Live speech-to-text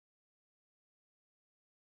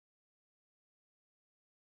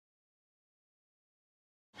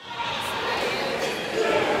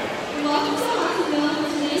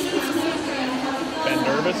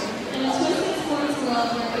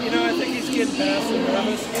past the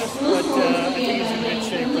nervousness, but I think he's in good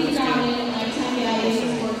shape for this game.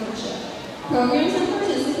 Programs and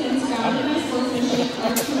participants grounded by sportsmanship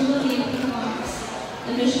are truly marks.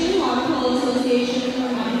 The Michigan Water Polo Association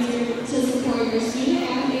reminds you to support your student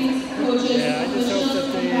athletes, coaches, yeah, I just hope that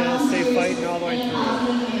they stay fighting all the way through.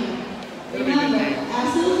 It'll be a good game.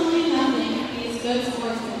 Absolutely nothing beats good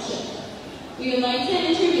sportsmanship. We would like to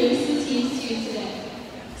introduce the teams to you today.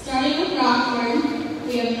 Starting with Rockford,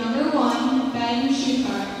 we have number 1, Ben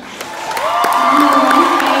Schukart. Number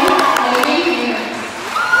 1A, Logan Harris.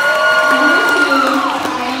 Number 2,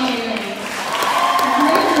 Kyle Aaron.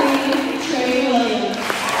 Number 3, Trey Williams.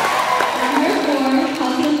 Number 4,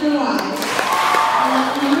 Hudsonville Wise.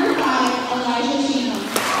 Number 5, Elijah Sheehan.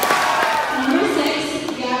 Number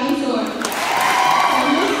 6, Gavin Thorpe.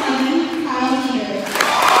 Number 7, Kyle Peters.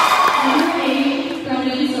 Number 8,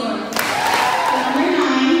 Brendan Thorpe. Number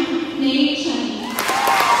 9, Nate Cheney.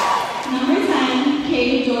 Number 10,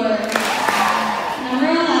 Kate Dorr. Number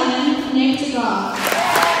 11, Nick DeGoff.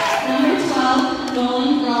 Number 12,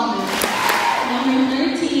 Nolan Grauman. Number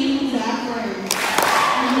 13, Zach Burns.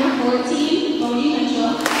 Number 14, Bodie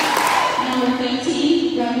Mitchell. Number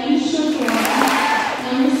 15, Brendan Shapiro.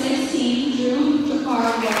 Number 16, Drew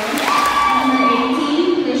Hardware. Number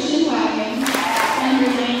 18, Christian Wagon. Number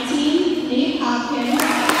 19, Nate Hopkins.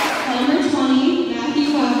 Number 20, Matthew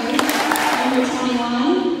Weber. Number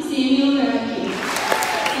 21, Samuel Radke.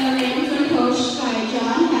 The Rams are coached by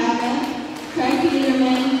John Hackett, Craig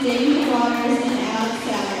Peterman, David Waters, and Alex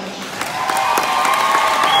Savage.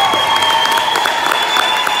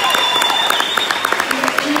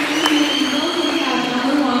 In the Eagles, we have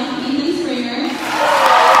number 1, Ethan Springer.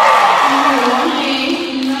 Number 1A,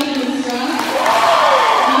 Eli Winstra.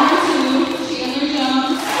 Number 2, Chandler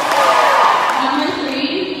Jones. Number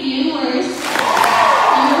 3, Ian Worst.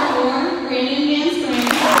 Number 4, Brandon Van Spring.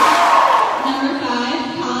 Number 5,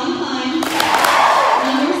 Colin Klein.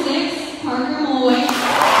 Number 6, Parker Mulway.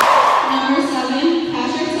 Number 7,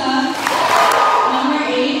 Patrick Tubb. Number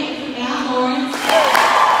 8, Matt Lawrence.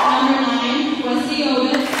 Number 9, Wesley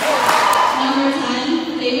Obit. Number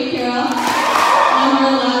 10, David Carroll. Number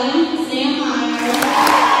 11, Sam Meyer.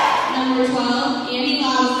 Number 12, Andy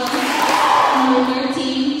Lauzon. Number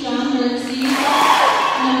 13, John Bergsey.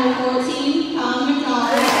 Number 14, Colin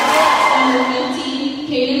McDonald. Number 15,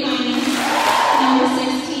 Caden Minus. Number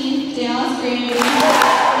 16, Dallas Granby.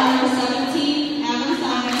 Number 17, Adam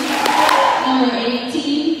Simon. Number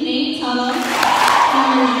 18, Nate Tuttle.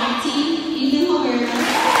 Number 19, Ethan Hilberta.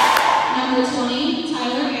 Number 20,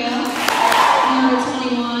 Tyler Gale. Number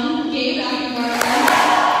 21, Gabe Ackenbarger.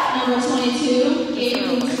 Number 22, Gabe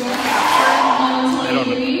Boomstra. Number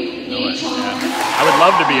 23, Nate Chalmers. I would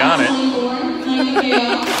love to be on it. 24, Mike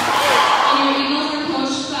Gale. And your Eagles are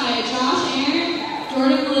coached by Josh Aaron,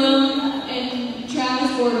 Jordan Bloom, and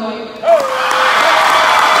Travis Bordoy.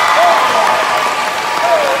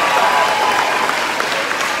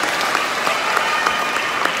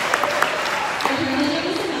 The privilege of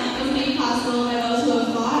this event was made possible by those who have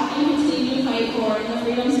fought and continue to fight for the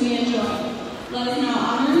freedoms we enjoy. Let us now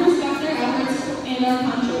honor and respect their efforts and our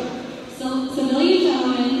country. So, civilian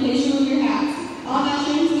gentlemen, please remove your hats. All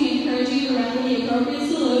veterans, we encourage you to render the appropriate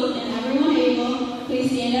salute, and everyone able, please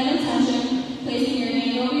stand at attention, placing your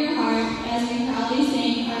hand over your heart as we proudly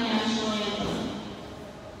sing our national anthem.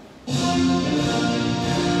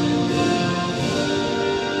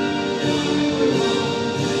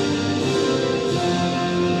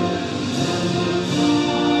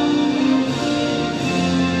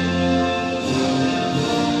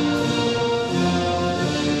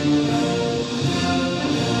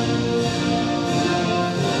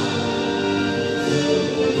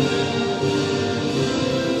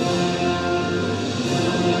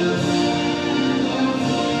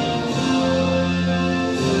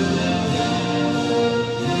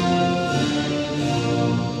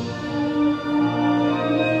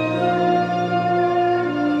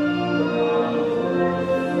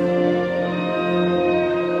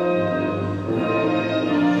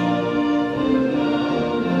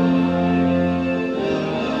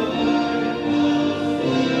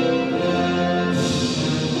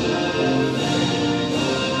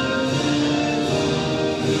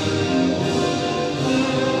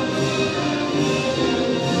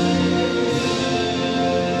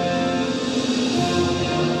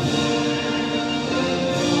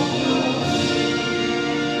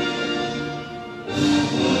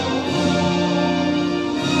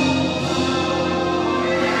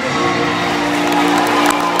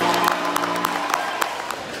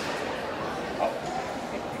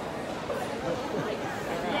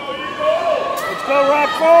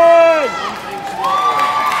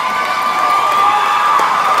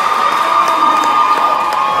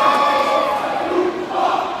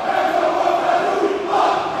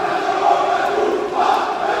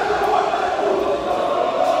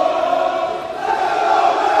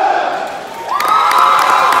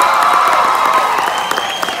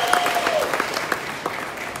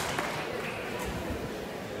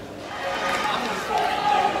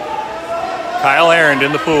 earned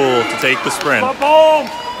in the pool to take the sprint. Boom!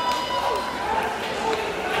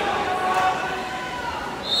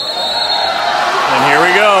 And here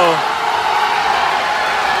we go.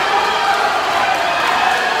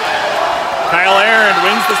 Kyle Aaron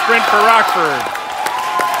wins the sprint for Rockford.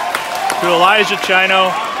 To Elijah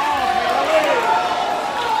Chino.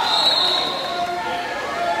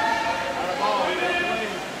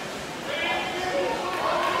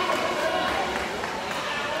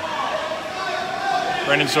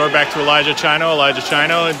 Brendan Zor back to Elijah Chino. Elijah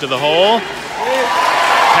Chino into the hole.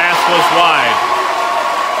 Pass was wide.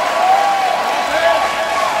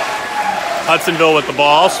 Hudsonville with the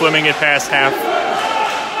ball, swimming it past half.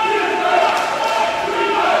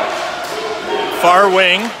 Far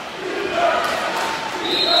wing.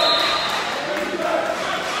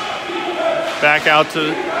 Back out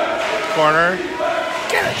to corner.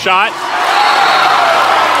 Shot.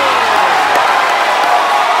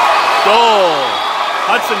 Goal.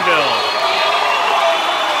 Hudsonville.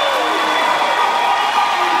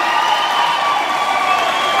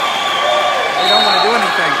 They don't want to do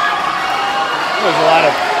anything. There's a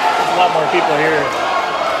lot more people here.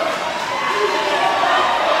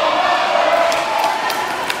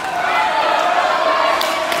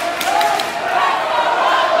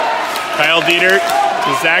 Kyle Dietert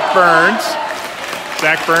to Zach Burns.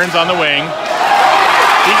 Zach Burns on the wing.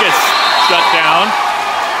 He gets shut down.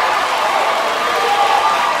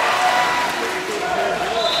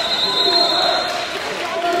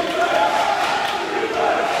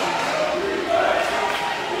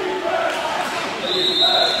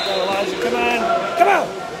 Come on, come on!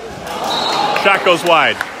 Shot goes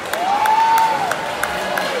wide.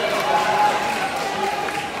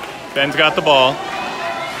 Ben's got the ball.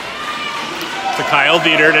 To Kyle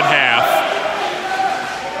Dietert at half.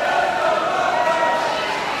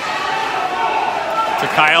 To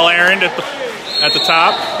Kyle Aaron at the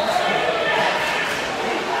top.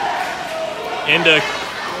 Into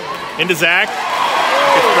Zach.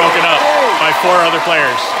 Gets broken up by 4 other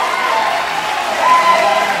players.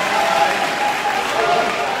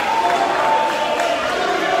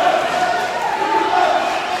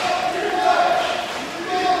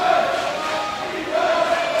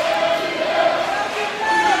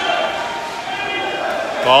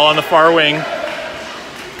 Ball on the far wing.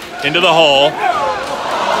 Into the hole.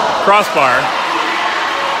 Crossbar.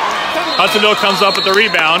 Hudsonville comes up with the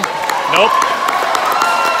rebound. Nope.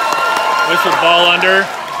 Whistled ball under.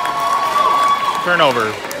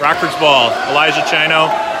 Turnover. Rockford's ball. Elijah Chino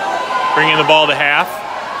bringing the ball to half.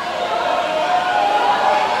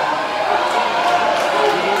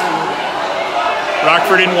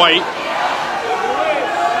 Rockford in white.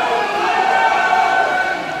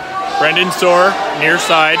 Brendan Soar, near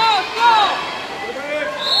side.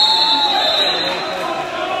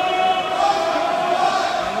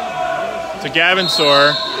 To Gavin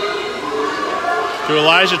Soar. To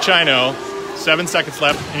Elijah Chino. 7 seconds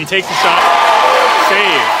left, and he takes the shot.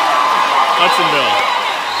 Save. Hudsonville.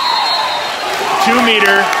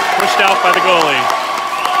 2-meter, pushed out by the goalie.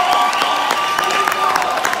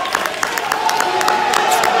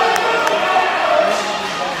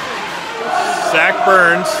 Zach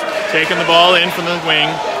Burns taking the ball in from the wing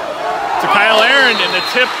to Kyle Aaron, and the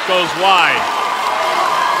tip goes wide.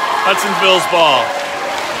 Hudsonville's ball.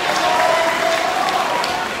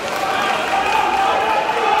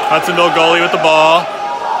 Hudsonville goalie with the ball.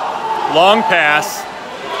 Long pass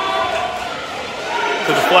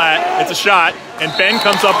to the flat. It's a shot, and Ben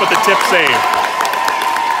comes up with the tip save.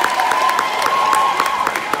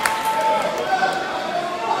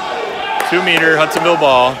 Two-meter Hudsonville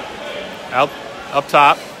ball. Out up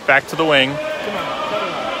top, back to the wing.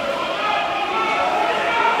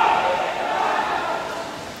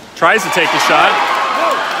 Tries to take the shot.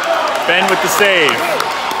 Ben with the save.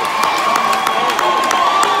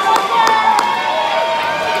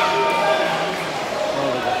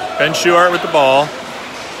 Ben Schuart with the ball.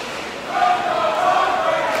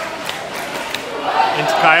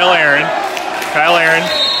 Into Kyle Aaron. Kyle Aaron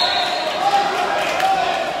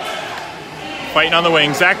fighting on the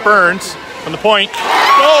wing. Zach Burns from the point.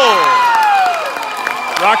 Goal!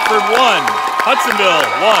 Rockford 1. Hudsonville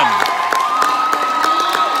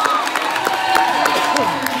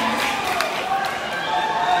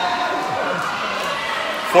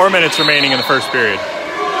 1. 4 minutes remaining in the first period.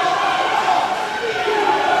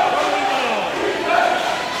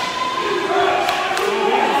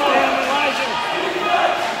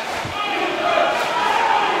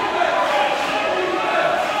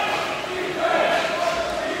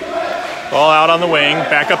 Ball out on the wing,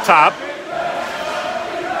 back up top.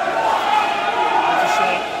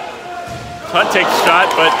 Hutt takes a shot,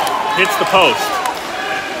 but hits the post.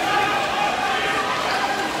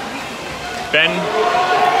 Ben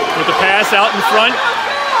with the pass out in front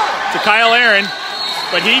to Kyle Aaron,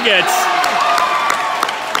 but he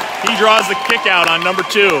draws the kick out on number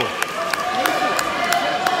 2.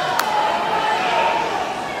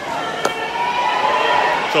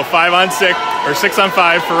 So 5 on 6, or 6 on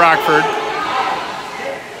 5 for Rockford.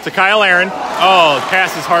 To Kyle Aaron. Oh, the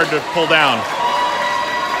pass is hard to pull down.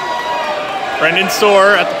 Brendan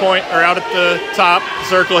Soar at the point, or out at the top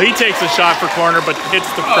circle. He takes a shot for corner, but hits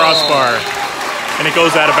the crossbar, and it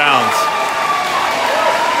goes out of bounds.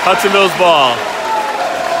 Hudsonville's ball.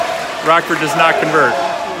 Rockford does not convert.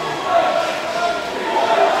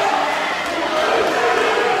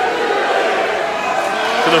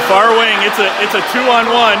 To the far wing, it's a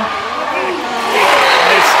 2-on-1. And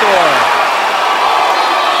they score.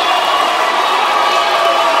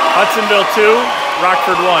 Hudsonville 2,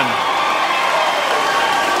 Rockford 1.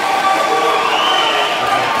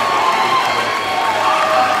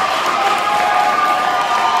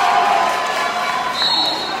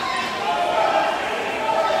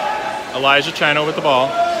 Elijah Chino with the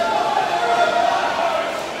ball.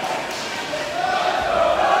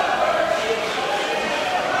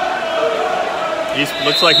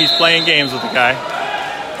 Looks like he's playing games with the guy.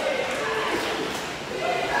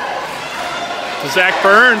 To Zach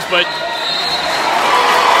Burns, but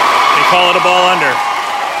they call it a ball under.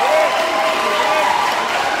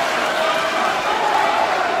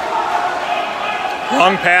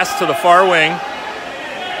 Long pass to the far wing.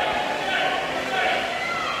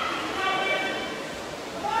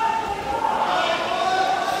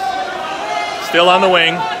 Still on the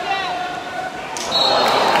wing.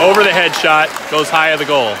 Over the head shot, goes high of the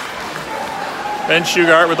goal. Ben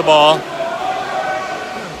Shugart with the ball.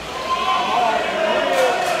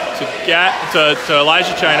 To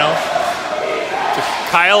Elijah Chino. To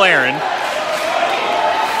Kyle Aaron.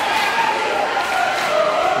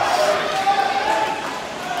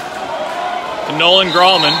 To Nolan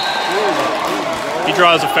Grallman. He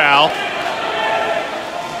draws a foul.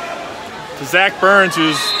 To Zach Burns,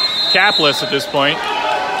 who's capless at this point.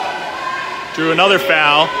 Drew another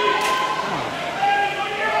foul.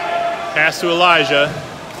 Pass to Elijah.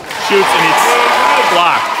 Shoots and it's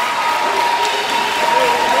blocked.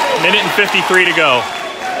 Minute and 53 to go.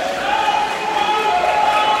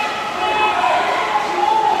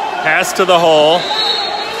 Pass to the hole.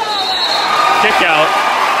 Kick out.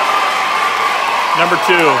 Number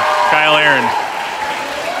 2, Kyle Aaron.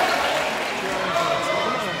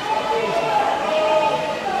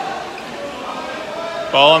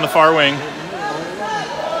 Ball on the far wing.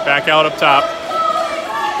 Back out up top.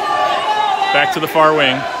 Back to the far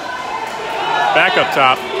wing. Back up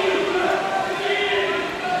top.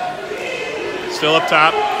 Still up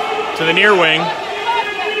top. To the near wing.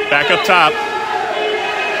 Back up top.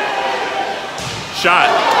 Shot.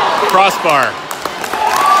 Crossbar.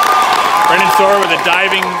 Brendan Soar with a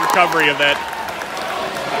diving recovery of that.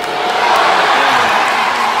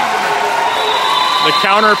 The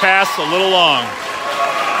counter pass a little long.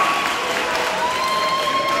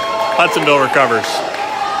 Hudsonville recovers.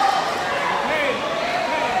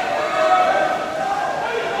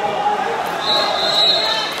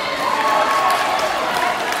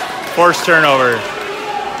 Forced turnover.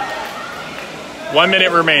 1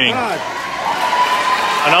 minute remaining.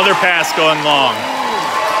 Another pass going long.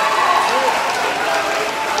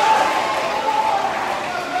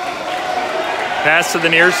 Pass to the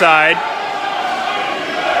near side.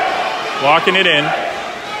 Walking it in.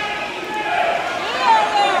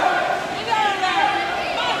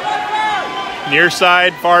 Near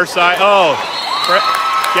side, far side. Oh,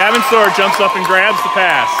 Gavin Soar jumps up and grabs the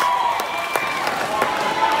pass.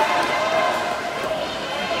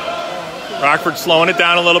 Rockford slowing it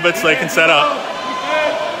down a little bit so they can set up.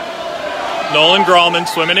 Nolan Grallman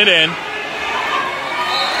swimming it in.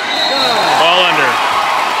 Ball under.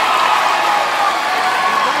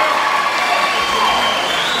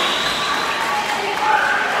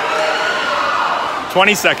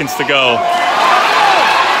 "20 seconds to go.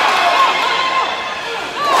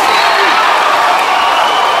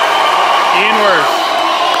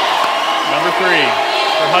 Number 3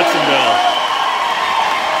 for Hudsonville.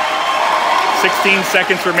 16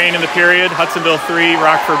 seconds remain in the period. Hudsonville 3,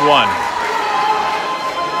 Rockford 1.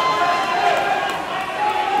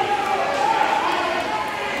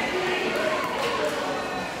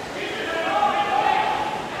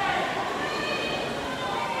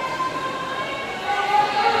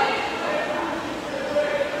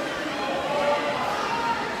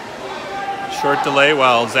 Short delay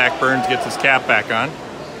while Zach Burns gets his cap back on.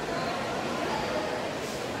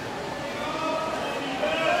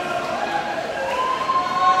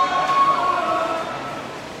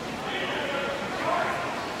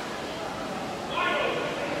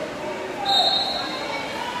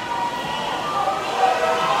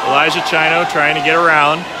 Elijah Chino trying to get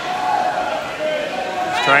around. He's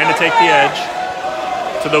trying to take the edge.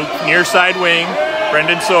 To the near side wing,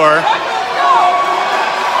 Brendan Soar.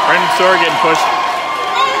 Brendan Soar getting pushed.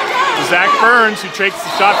 To Zach Burns, who takes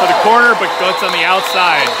the shot for the corner, but goes on the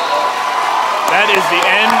outside. That is the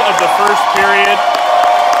end of the first period.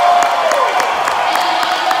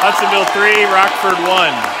 Hudsonville 3, Rockford 1.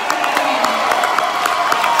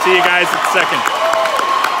 See you guys at second.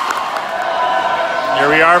 Here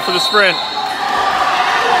we are for the sprint.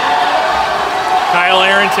 Kyle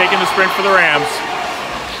Aaron taking the sprint for the Rams.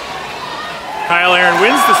 Kyle Aaron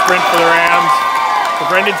wins the sprint for the Rams. For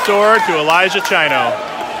Brendan Soar to Elijah Chino.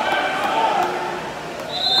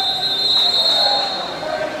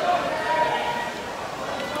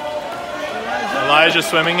 Elijah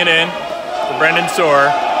swimming it in for Brendan Soar.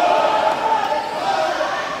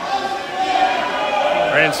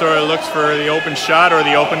 Brendan Soar looks for the open shot or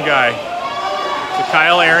the open guy. To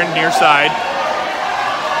Kyle Aaron near side.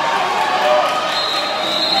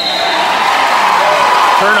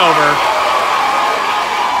 Turnover.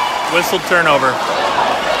 Whistled turnover.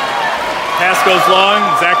 Pass goes long.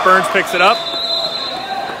 Zach Burns picks it up.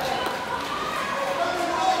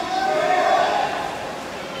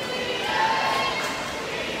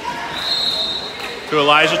 To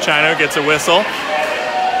Elijah Chino, gets a whistle.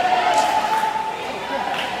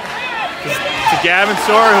 To Gavin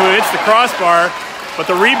Soar, who hits the crossbar, but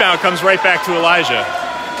the rebound comes right back to Elijah.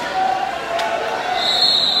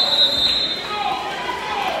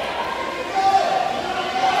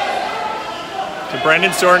 To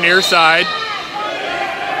Brendan Soar near side.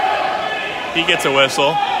 He gets a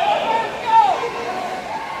whistle.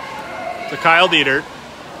 To Kyle Dietert.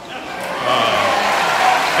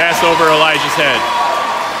 Pass over Elijah's head.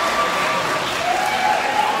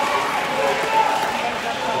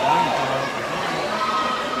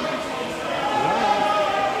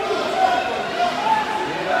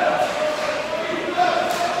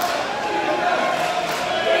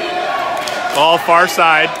 Ball far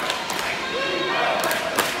side.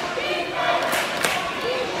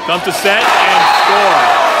 Dump to set and score.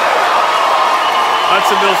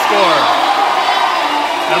 Hudsonville score.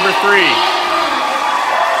 Number 3.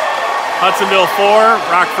 Hudsonville 4,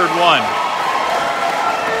 Rockford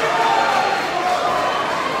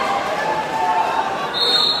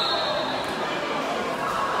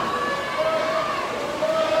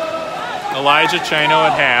 1. Elijah Chino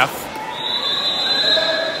at half.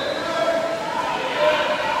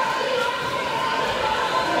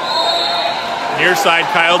 Near side,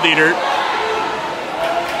 Kyle Dietert.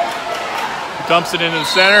 Dumps it into the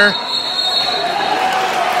center.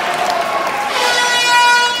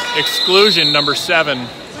 Exclusion, number 7,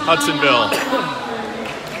 Hudsonville.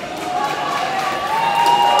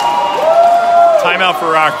 Timeout for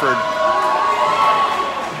Rockford.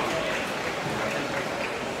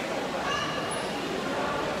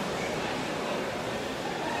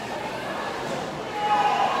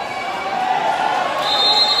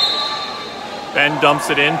 Ben dumps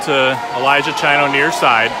it into Elijah Chino near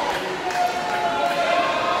side.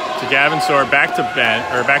 To Gavin Soar, back to Ben,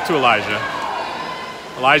 or back to Elijah.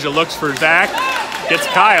 Elijah looks for Zach, gets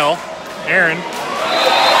Kyle Aaron.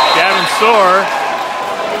 Gavin Soar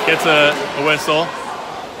gets a whistle.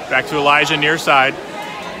 Back to Elijah near side.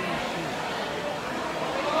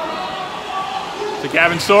 To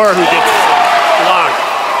Gavin Soar, who gets blocked.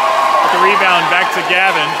 With the rebound back to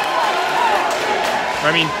Gavin.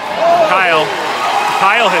 Kyle.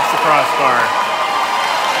 Kyle hits the crossbar.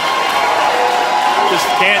 Just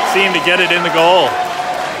can't seem to get it in the goal.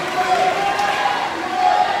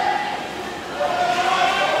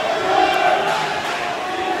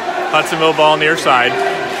 Hudsonville ball near side.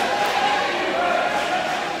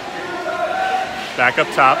 Back up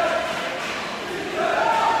top.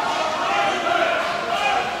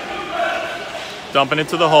 Dumping it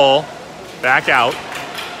to the hole. Back out.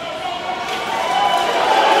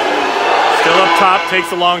 Still up top,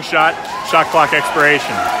 takes a long shot. Shot clock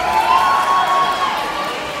expiration.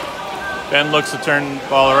 Ben looks to turn the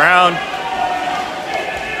ball around.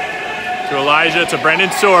 To Elijah, to Brendan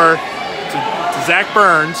Soar, to Zach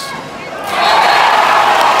Burns.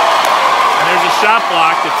 And there's a shot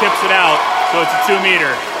block that tips it out, so it's a 2-meter.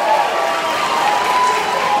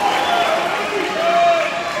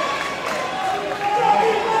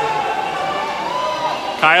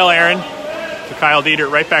 Kyle Aaron to Kyle Dietert,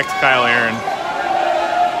 right back to Kyle Aaron.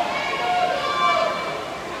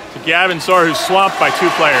 To Gavin Soar, who's swamped by 2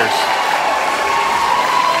 players.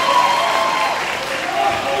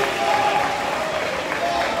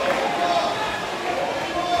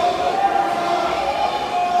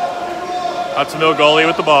 Hudsonville goalie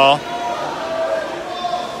with the ball.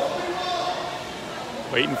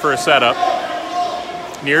 Waiting for a setup.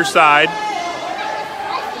 Near side.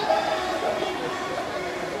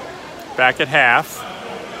 Back at half.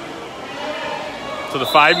 To the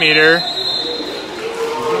 5 meter.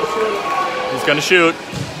 He's gonna shoot.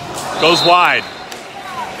 Goes wide.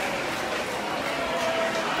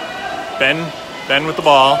 Ben with the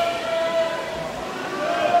ball.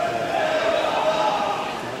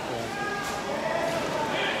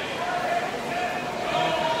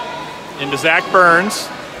 Into Zach Burns.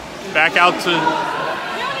 Back out to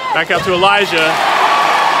Elijah.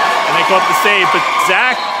 And they go up the save, but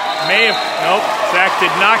Zach may have, nope, Zach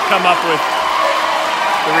did not come up with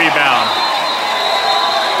the rebound.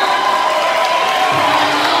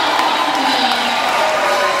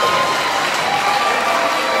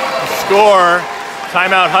 The score,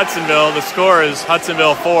 timeout Hudsonville. The score is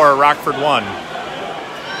Hudsonville 4, Rockford 1.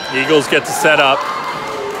 The Eagles get to set up.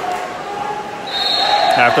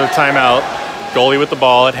 After the timeout, goalie with the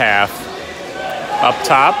ball at half. Up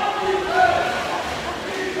top.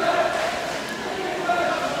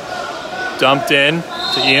 Dumped in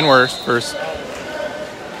to Ian Wurst first.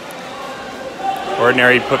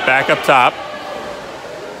 Ordinary put back up top.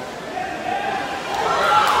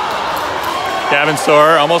 Gavin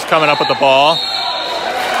Soar almost coming up with the ball.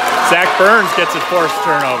 Zach Burns gets a forced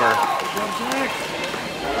turnover.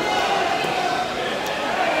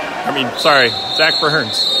 Zach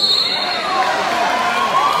Burns.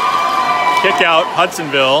 Kick out,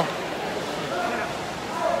 Hudsonville.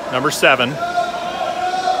 Number 7.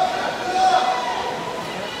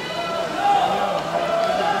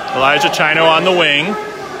 Elijah Chino on the wing.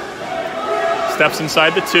 Steps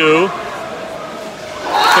inside the 2. To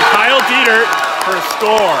Kyle Dietert for a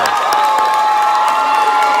score.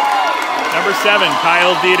 Number 7,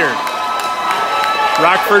 Kyle Dietert.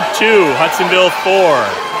 Rockford 2, Hudsonville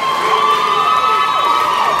 4.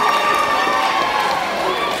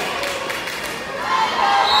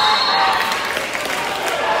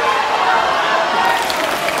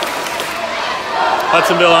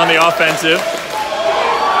 Hudsonville on the offensive.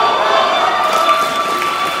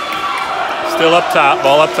 Still up top,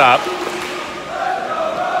 ball up top.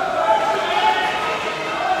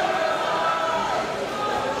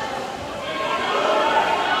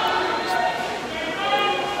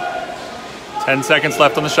 Ten seconds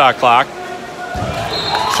left on the shot clock.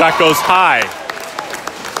 Shot goes high.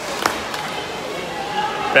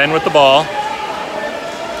 Ben with the ball.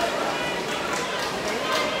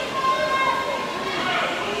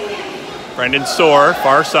 Brendan Soar,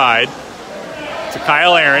 far side. To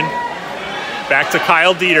Kyle Aaron. Back to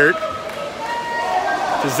Kyle Dietert.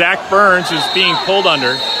 To Zach Burns, who's being pulled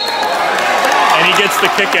under. And he gets the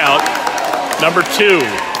kick out. Number 2,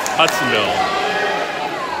 Hudsonville.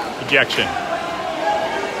 Ejection.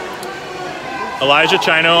 Elijah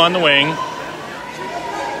Chino on the wing.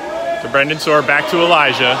 To Brendan Soar, back to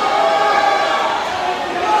Elijah.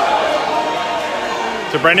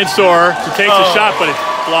 To Brendan Soar, who takes a shot, but it's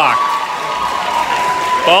blocked.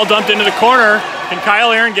 Ball dumped into the corner. Can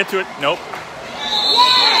Kyle Aaron get to it? Nope.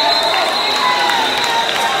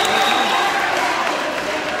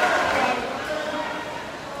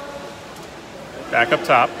 Back up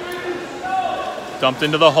top. Dumped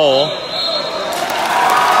into the hole.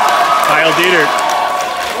 Kyle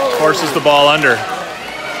Dietert forces the ball under.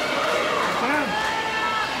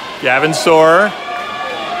 Gavin Soar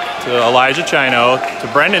to Elijah Chino. To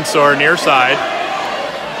Brendan Soar, near side.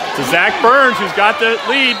 To Zach Burns, who's got the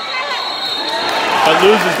lead, but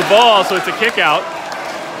loses the ball, so it's a kick out.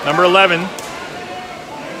 Number 11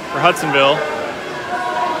 for Hudsonville.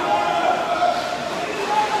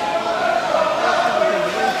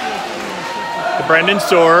 To Brendan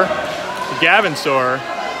Soar, to Gavin Soar,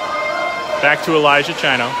 back to Elijah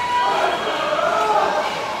Chino.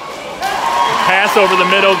 Pass over the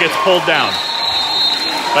middle gets pulled down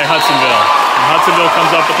by Hudsonville. And Hudsonville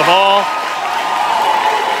comes up with the ball.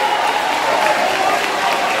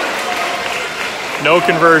 No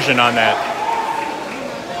conversion on that.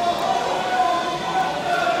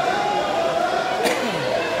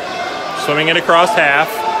 Swimming it across half.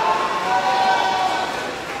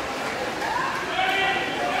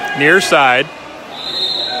 Near side.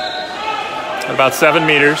 About 7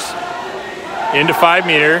 meters. Into 5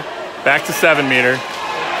 meter. Back to 7 meter.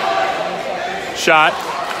 Shot.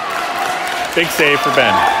 Big save for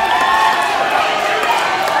Ben.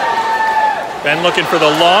 Ben looking for the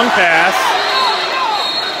long pass.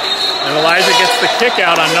 And Elijah gets the kick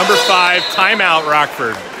out on number 5, timeout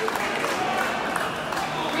Rockford.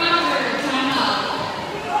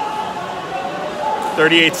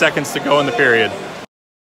 38 seconds to go in the period.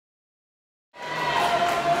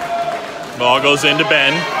 Ball goes into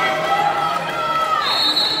Ben.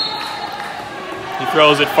 He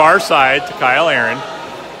throws it far side to Kyle Aaron.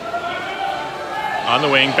 On the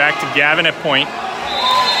wing, back to Gavin at point.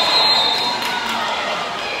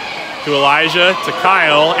 To Elijah, to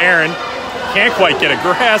Kyle. Aaron can't quite get a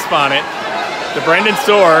grasp on it. To Brendan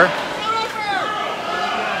Soar.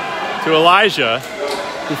 To Elijah,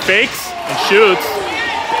 who fakes and shoots.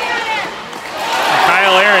 And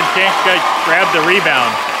Kyle Aaron can't grab the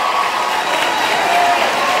rebound.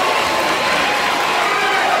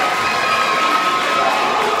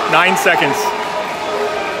 Nine seconds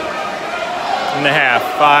in the half.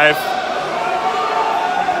 5.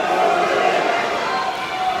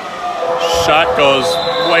 Shot goes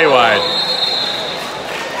way wide.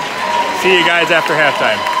 See you guys after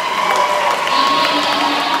halftime.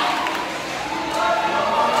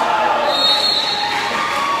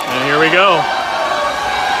 And here we go.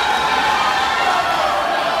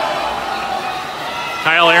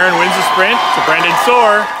 Kyle Aaron wins the sprint to Brendan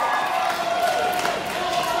Soar.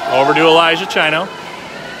 Over to Elijah Chino.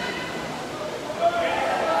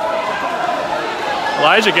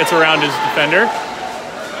 Elijah gets around his defender.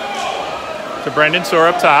 To Brendan Soar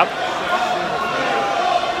up top.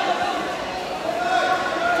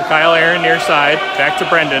 To Kyle Aaron near side. Back to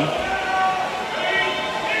Brendan.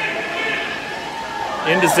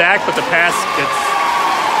 Into Zach, but the pass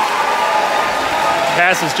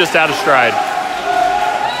is just out of stride.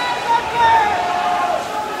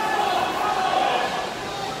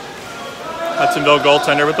 Hudsonville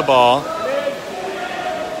goaltender with the ball.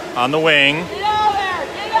 On the wing.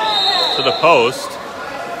 To the post.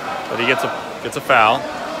 But he gets a foul.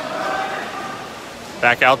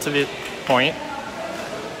 Back out to the point.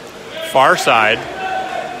 Far side.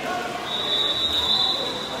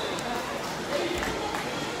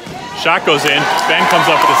 Shot goes in. Ben comes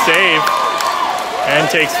up with a save and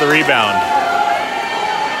takes the rebound.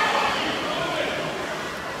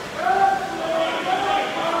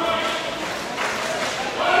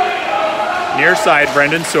 Near side,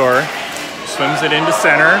 Brendan Soar swims it into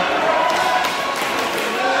center.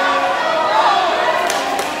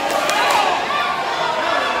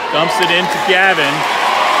 Dumps it into Gavin.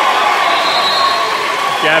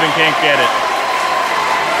 Gavin can't get it.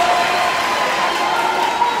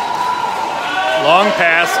 Long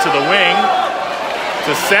pass to the wing.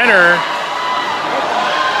 To center.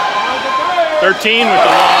 13 with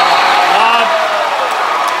the lob.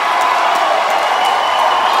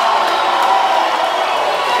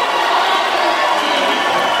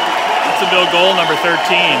 Hudsonville goal number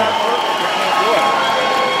 13.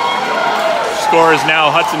 Score is now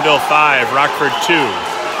Hudsonville 5, Rockford 2.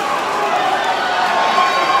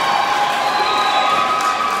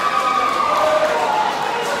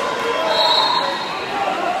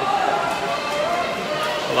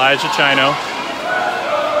 Elijah Chino.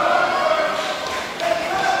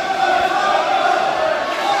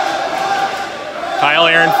 Kyle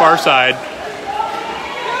Aaron far side.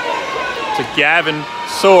 To Gavin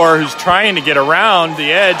Soar, who's trying to get around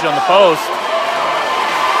the edge on the post.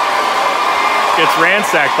 Gets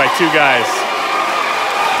ransacked by two guys.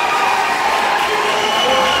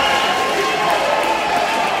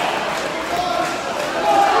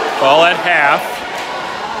 Ball at half.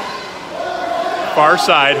 Far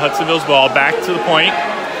side, Hudsonville's ball back to the point.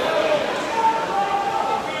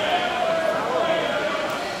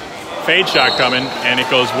 Fade shot coming, and it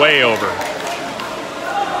goes way over.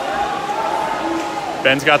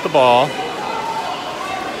 Ben's got the ball.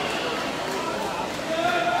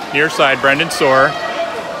 Near side, Brendan Soar.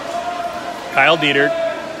 Kyle Dietert.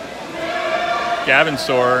 Gavin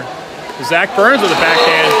Soar. Zach Burns with a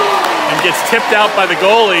backhand and gets tipped out by the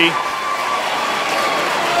goalie.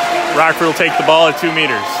 Rockford will take the ball at 2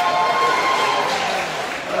 meters.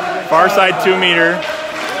 Far side 2 meter.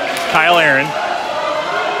 Kyle Aaron.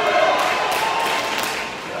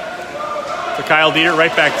 To Kyle Dietert,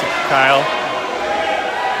 right back to Kyle.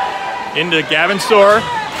 Into Gavin Soar,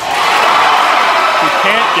 who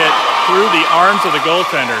can't get through the arms of the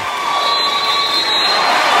goaltender.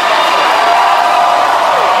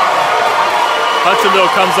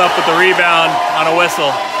 Hudsonville comes up with the rebound on a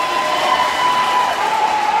whistle.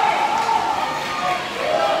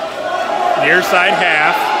 Near side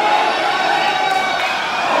half.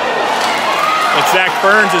 But Zach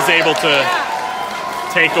Burns is able to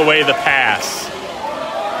take away the pass.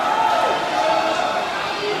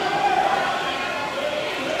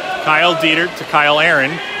 Kyle Dietert to Kyle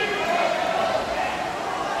Aaron.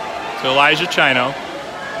 To Elijah Chino.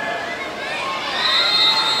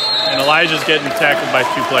 And Elijah's getting tackled by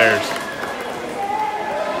 2 players.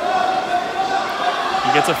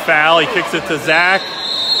 He gets a foul, he kicks it to Zach.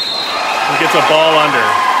 He gets a ball under.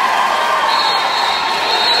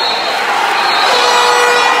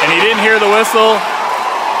 didn't hear the whistle,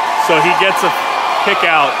 so he gets a kick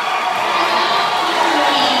out.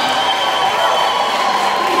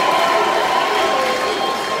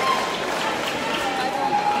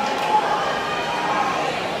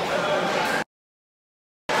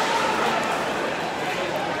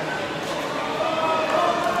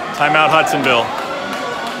 Timeout Hudsonville.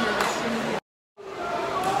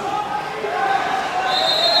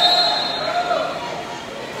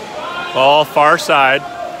 Ball far side,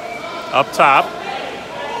 up top,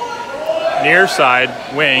 near side,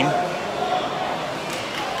 wing,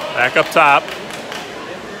 back up top.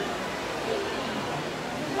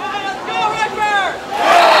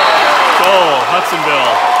 Goal,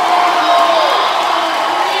 Hudsonville.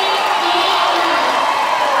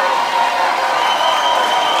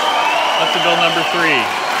 Hudsonville number 3.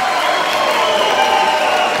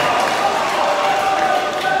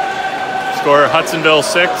 Score Hudsonville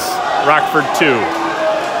 6, Rockford 2.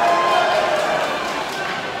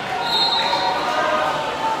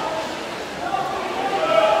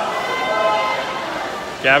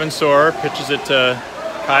 Gavin Soar pitches it to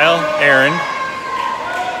Kyle Aaron.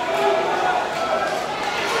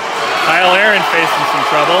 Kyle Aaron facing some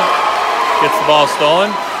trouble. Gets the ball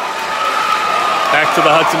stolen. Back to the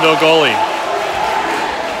Hudsonville goalie.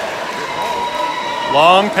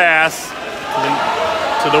 Long pass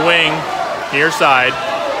to the wing, near side.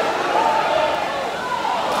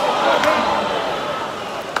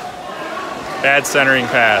 Bad centering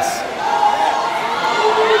pass.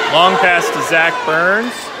 Long pass to Zach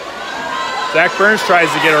Burns. Zach Burns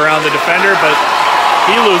tries to get around the defender, but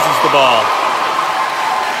he loses the ball.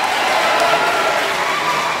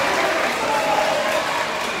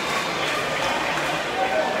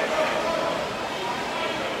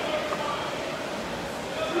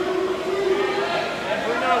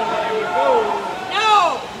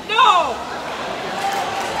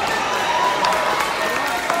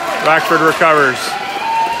 Rockford recovers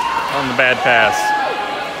on the bad pass.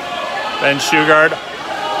 Ben Shugard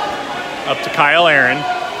up to Kyle Aaron.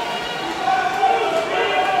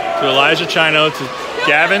 To Elijah Chino, to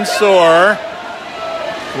Gavin Soar.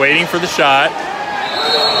 Waiting for the shot.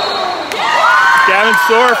 Gavin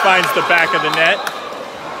Soar finds the back of the net.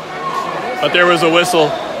 But there was a whistle.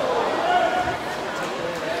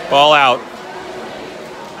 Ball out.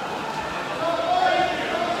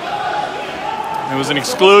 It was an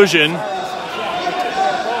exclusion.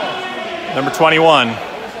 Number 21.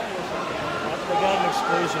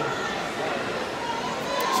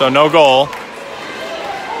 So no goal.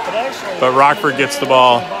 But Rockford gets the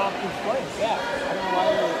ball.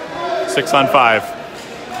 6 on 5.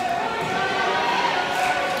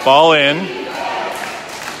 Ball in.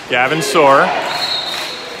 Gavin Soar.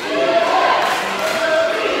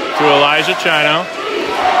 To Elijah Chino.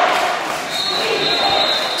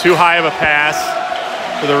 Too high of a pass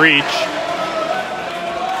for the reach.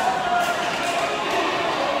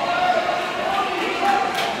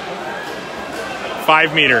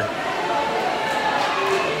 Five-meter.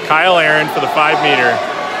 Kyle Aaron for the 5-meter.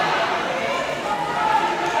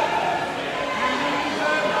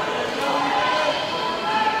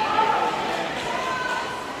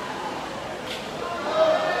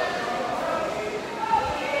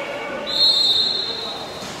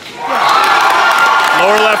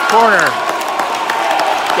 Lower left corner.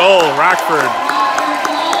 Goal, Rockford.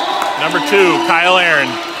 Number 2, Kyle Aaron.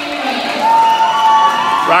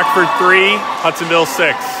 Rockford 3, Hudsonville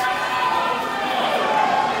 6.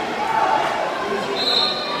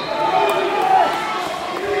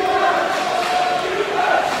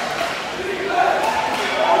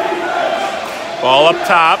 Ball up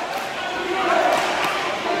top.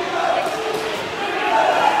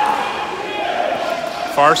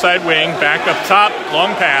 Far side wing, back up top,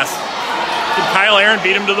 long pass. Kyle Aaron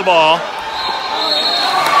beat him to the ball.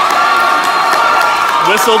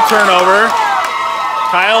 Whistled turnover.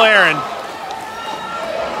 Kyle Aaron.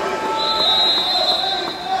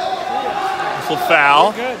 Whistled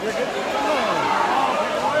foul.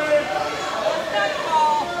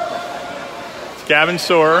 It's Gavin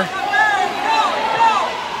Soar.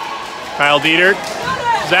 Kyle Dietert.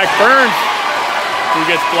 Zach Burns, who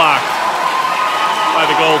gets blocked by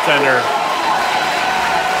the goaltender.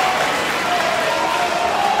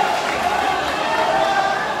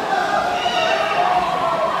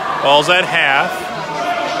 Ball's at half.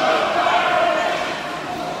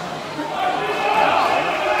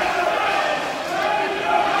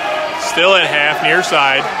 Still at half, near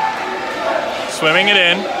side. Swimming it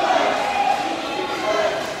in.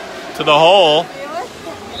 To the hole.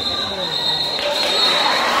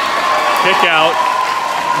 Kick out.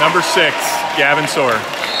 Number 6, Gavin Soar.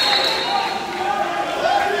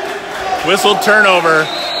 Whistled turnover.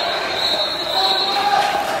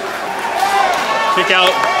 Kick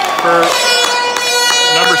out for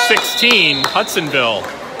number 16, Hudsonville.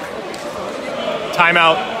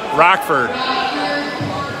 Timeout, Rockford.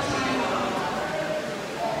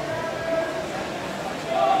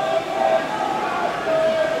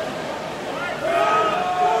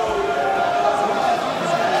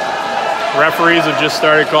 Referees have just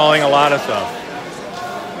started calling a lot of stuff.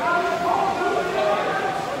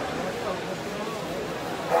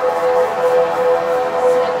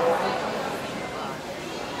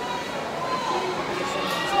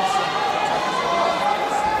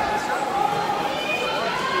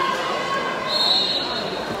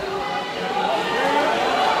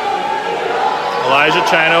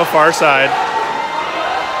 Chino, far side.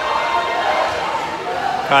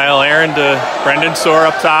 Kyle Aaron to Brendan Soar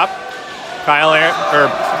up top.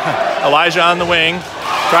 Elijah on the wing.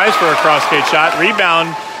 Tries for a cross gate shot.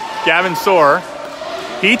 Rebound, Gavin Soar.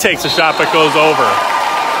 He takes a shot but goes over.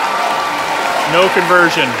 No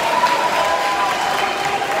conversion.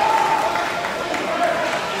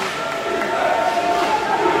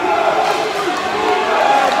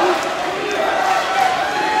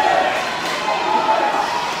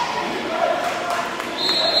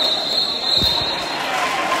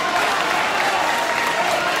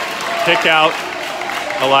 Kick out,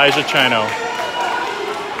 Elijah Chino,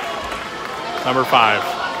 number 5.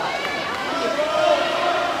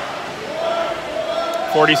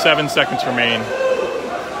 47 seconds remain.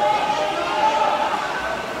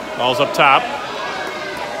 Ball's up top.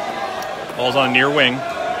 Ball's on near wing.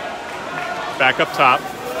 Back up top.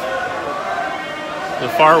 The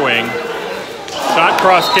far wing. Shot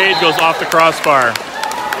cross cage goes off the crossbar.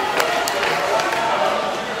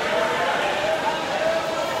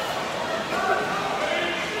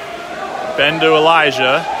 Bend to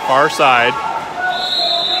Elijah, far side.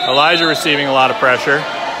 Elijah receiving a lot of pressure.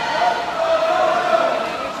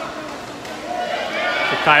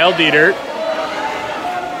 To Kyle Dietert.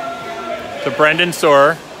 To Brendan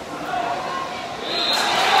Soar. To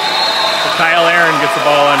Kyle Aaron gets the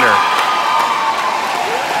ball under.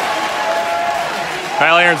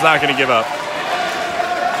 Kyle Aaron's not going to give up.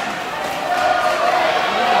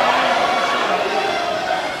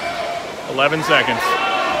 "11 seconds.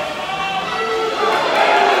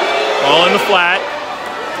 Ball in the flat.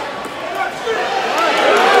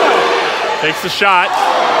 Takes the shot.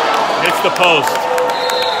 Hits the post.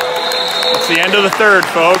 It's the end of the third,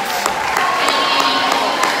 folks.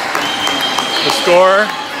 The score,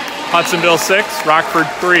 Hudsonville 6, Rockford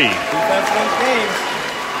 3.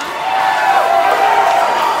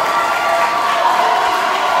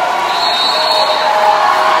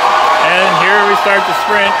 And here we start the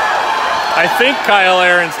sprint. I think Kyle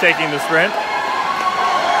Aaron's taking the sprint.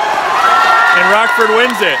 And Rockford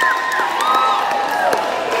wins it.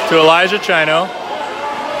 To Elijah Chino.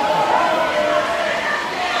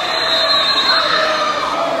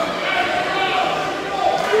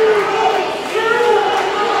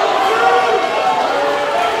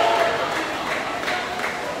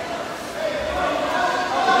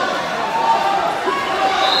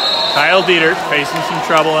 Kyle Dietert facing some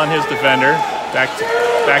trouble on his defender. Back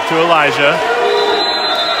to Elijah.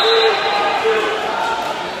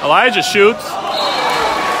 Elijah shoots.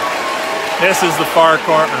 This is the far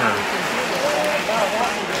corner.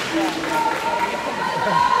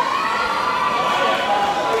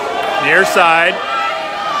 Near side.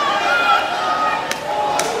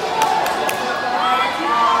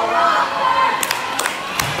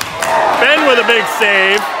 Ben with a big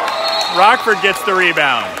save. Rockford gets the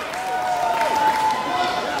rebound.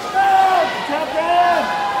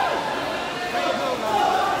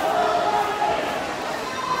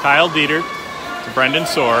 Kyle Dietert to Brendan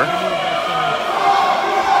Soar.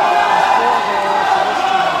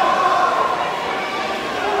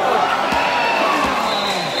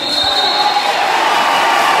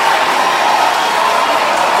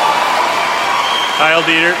 Kyle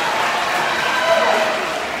Dietert.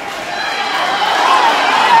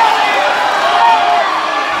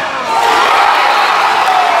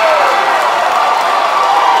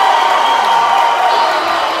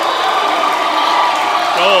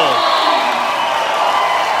 Goal.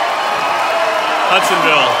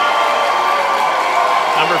 Hudsonville.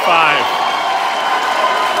 Number 5.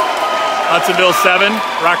 Hudsonville 7,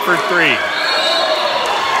 Rockford 3.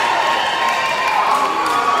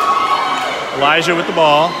 Elijah with the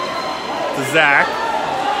ball to Zach,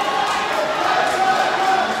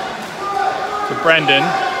 to Brendan.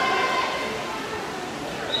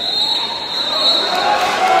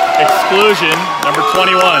 Exclusion, number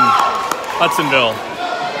 21, Hudsonville.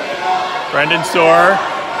 Brendan Soar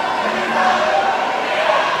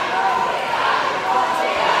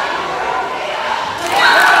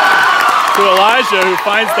to Elijah, who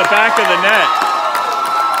finds the back of the net.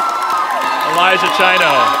 Elijah Chino.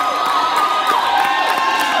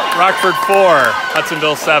 Rockford 4,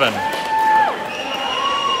 Hudsonville 7.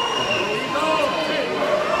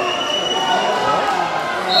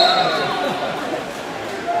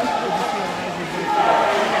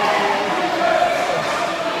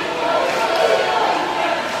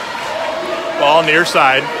 Ball near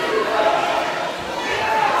side.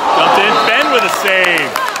 Dumped in. Ben with a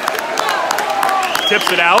save.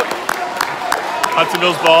 Tips it out.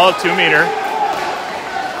 Hudsonville's ball, 2 meter.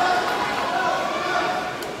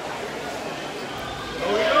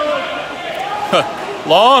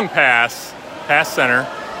 Long pass. Pass center.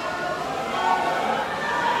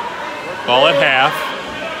 Ball at half.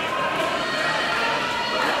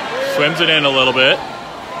 Swims it in a little bit.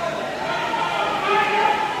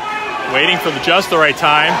 Waiting for just the right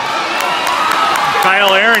time.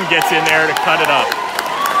 Kyle Aaron gets in there to cut it up.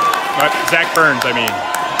 Zach Burns, I mean.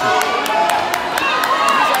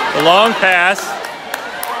 The long pass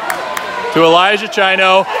to Elijah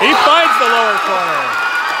Chino. He finds the lower corner.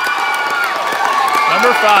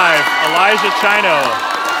 Number 5, Elijah Chino.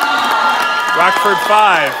 Rockford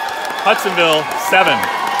 5, Hudsonville 7.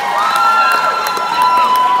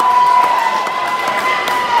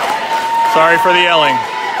 Sorry for the yelling.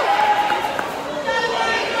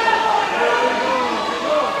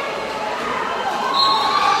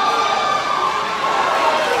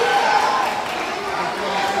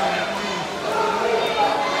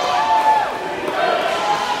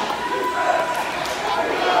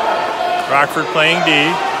 Rockford playing D.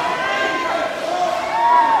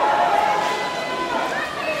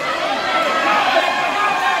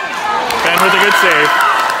 Ben with a good save.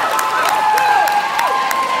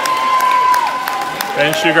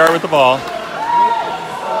 Ben Shugart with the ball.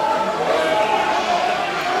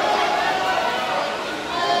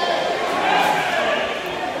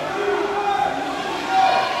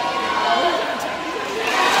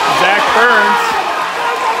 Zach Burns.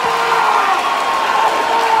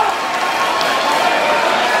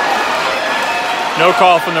 No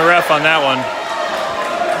call from the ref on that one.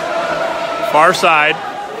 Far side.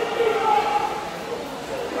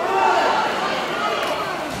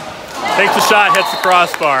 Takes the shot, hits the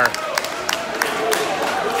crossbar.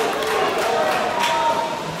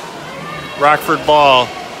 Rockford ball.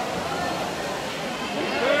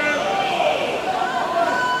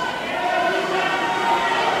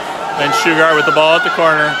 Then Shugart with the ball at the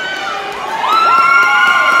corner.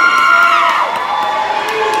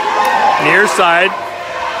 Near side,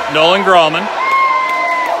 Nolan Grallman.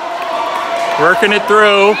 Working it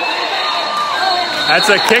through. That's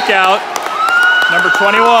a kick out. Number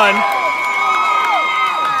 21.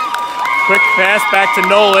 Quick pass back to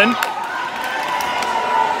Nolan.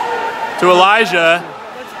 To Elijah.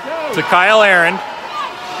 To Kyle Aaron.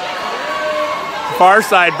 Far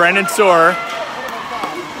side, Brendan Soar.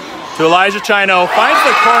 To Elijah Chino. Finds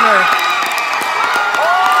the corner.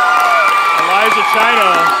 Elijah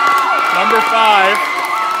Chino. Number 5,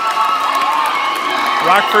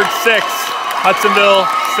 Rockford 6, Hudsonville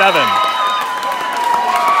 7.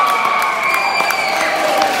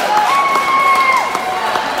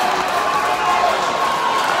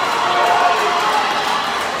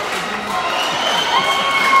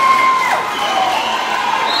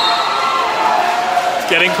 It's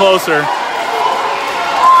getting closer.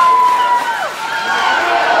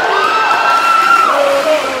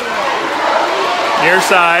 Near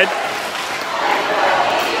side.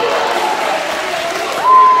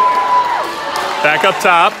 Back up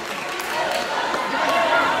top.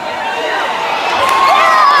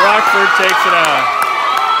 Rockford takes it out.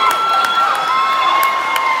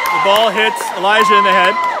 The ball hits Elijah in the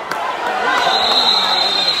head.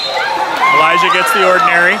 Elijah gets the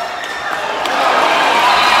ordinary.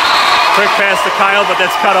 Quick pass to Kyle, but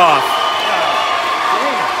that's cut off.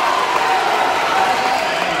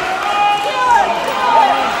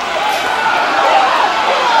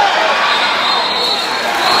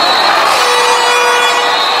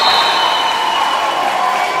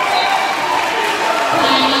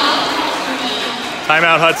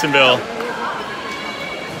 Timeout Hudsonville.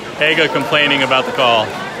 Haga complaining about the call.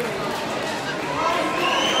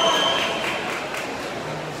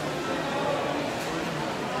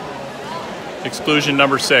 Exclusion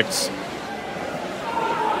number 6.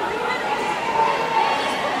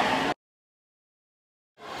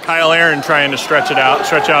 Kyle Aaron trying to stretch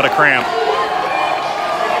out a cramp.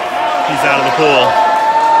 He's out of the pool.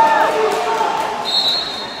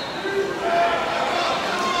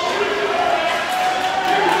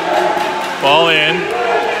 Ball in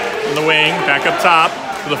on the wing, back up top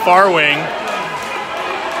to the far wing.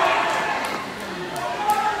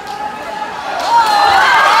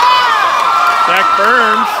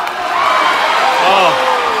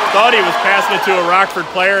 thought he was passing it to a Rockford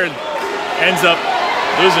player and ends up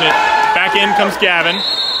losing it. Back in comes Gavin.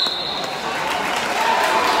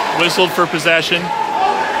 Whistled for possession.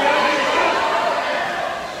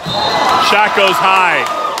 Shot goes high.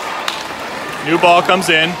 New ball comes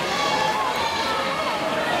in.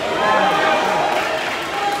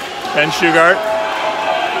 Ben Shugart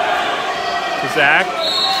to Zach.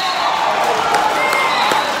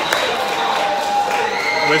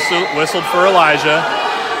 Whistled for Elijah.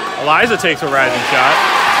 Elijah takes a rising shot.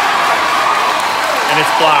 And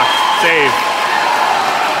it's blocked. Save.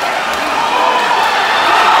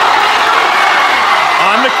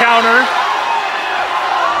 On the counter.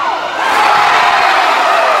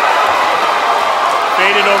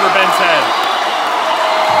 Faded over Ben's head.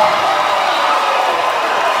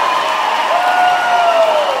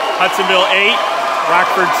 Hudsonville 8,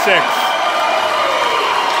 Rockford 6.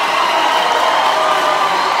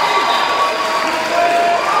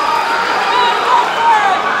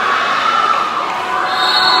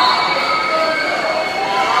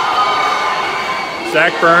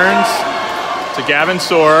 Zach Burns to Gavin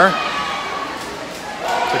Soar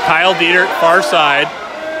to Kyle Dietert, far side.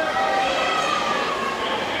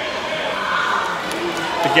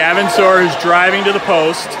 To Gavin Soar, who's driving to the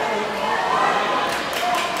post.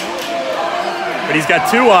 But he's got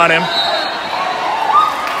 2 on him.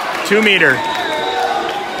 2 meter.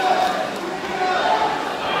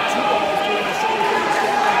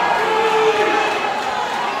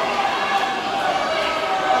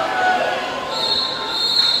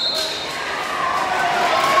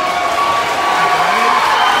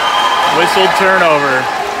 Whistled turnover.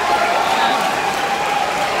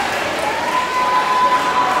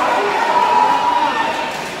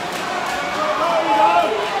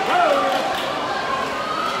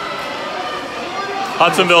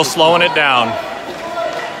 Hudsonville slowing it down.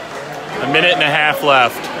 1.5 minutes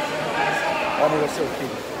left.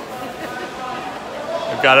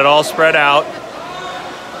 They've got it all spread out.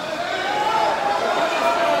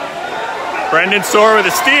 Brendan Soar with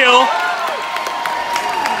a steal.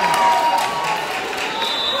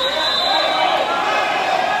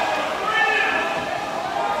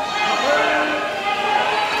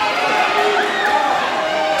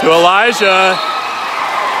 To Elijah.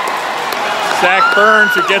 Zach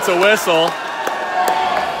Burns, who gets a whistle.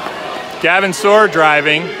 Gavin Soar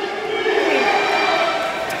driving.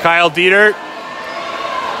 To Kyle Dietert.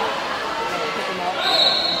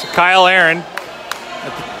 To Kyle Aaron.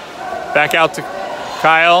 Back out to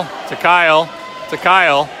Kyle. To Kyle. To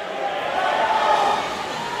Kyle.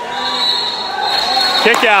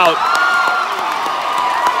 Kick out.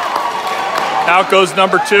 Out goes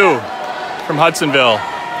number 2 from Hudsonville.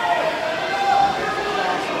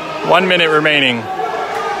 1 minute remaining.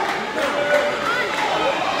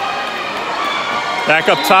 Back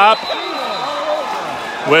up top.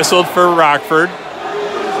 Whistled for Rockford.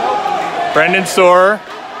 Brendan Soar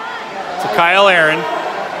to Kyle Aaron.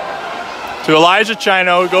 To Elijah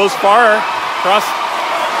Chino, who goes far cross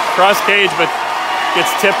cage, but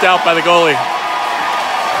gets tipped out by the goalie.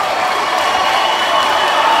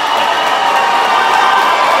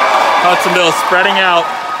 Hudsonville spreading out,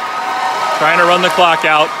 trying to run the clock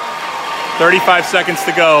out. 35 seconds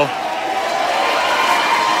to go.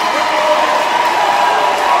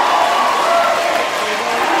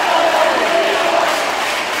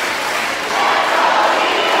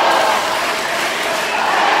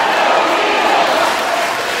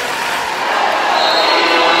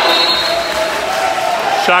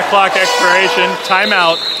 Shot clock expiration,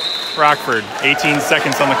 timeout, Rockford. 18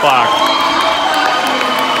 seconds on the clock.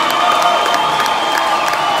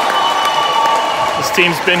 This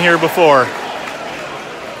team's been here before.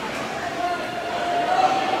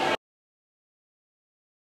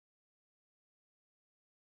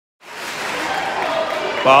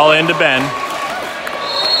 Ball into Ben.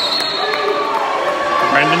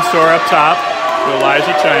 Brendan Soar up top to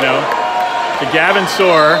Elijah Chino. To Gavin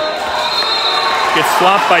Soar. Gets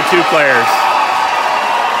swamped by 2 players.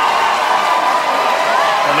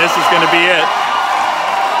 And this is going to be it.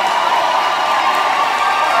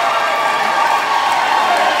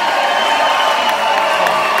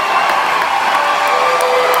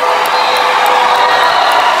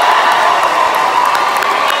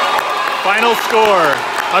 Final score,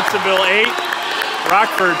 Hudsonville 8,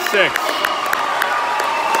 Rockford 6.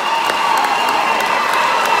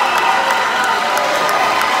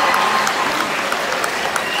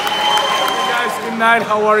 Hey guys, good night,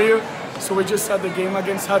 how are you? So we just had the game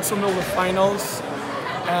against Hudsonville, the finals,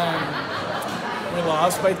 and we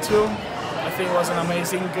lost by 2. I think it was an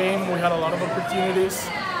amazing game. We had a lot of opportunities,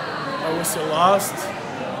 but we still lost.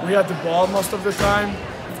 We had the ball most of the time.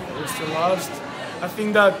 we still lost. I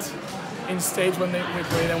think that in stage when we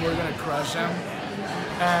play them, we're gonna crush them,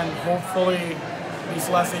 and hopefully these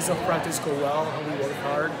last days of practice go well and we work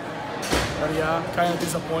hard. But yeah, kind of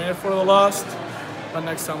disappointed for the loss, but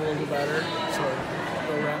next time we'll do better. So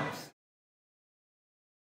go Rams.